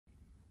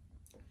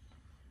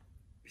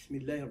بسم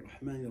الله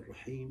الرحمن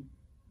الرحيم.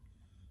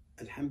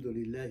 الحمد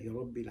لله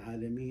رب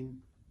العالمين،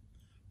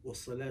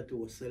 والصلاة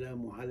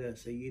والسلام على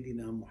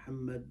سيدنا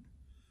محمد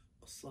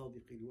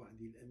الصادق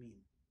الوعد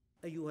الأمين.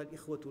 أيها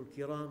الإخوة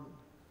الكرام،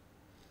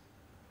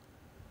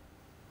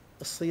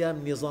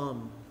 الصيام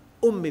نظام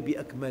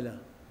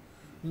بأكملها،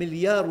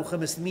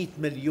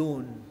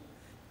 1,500,000,000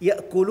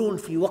 يأكلون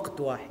في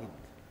وقت واحد،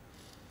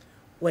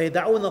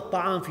 ويدعون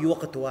الطعام في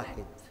وقت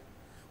واحد،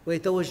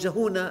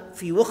 ويتوجهون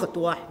في وقت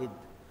واحد.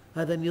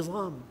 هذا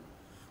النظام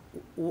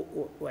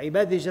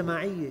وعبادة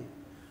جماعية،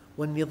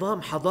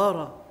 والنظام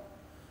حضارة.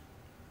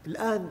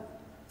 الآن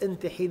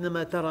أنت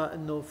حينما ترى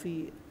أنه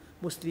في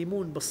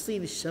مسلمون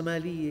بالصين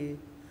الشمالية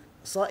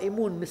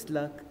صائمون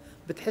مثلك،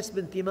 بتحس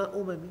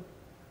بانتماء أممي،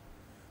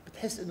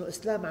 بتحس أنه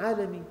الإسلام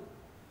عالمي،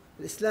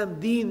 الإسلام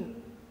دين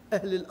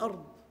أهل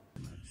الأرض.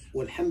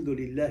 والحمد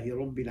لله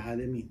رب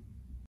العالمين.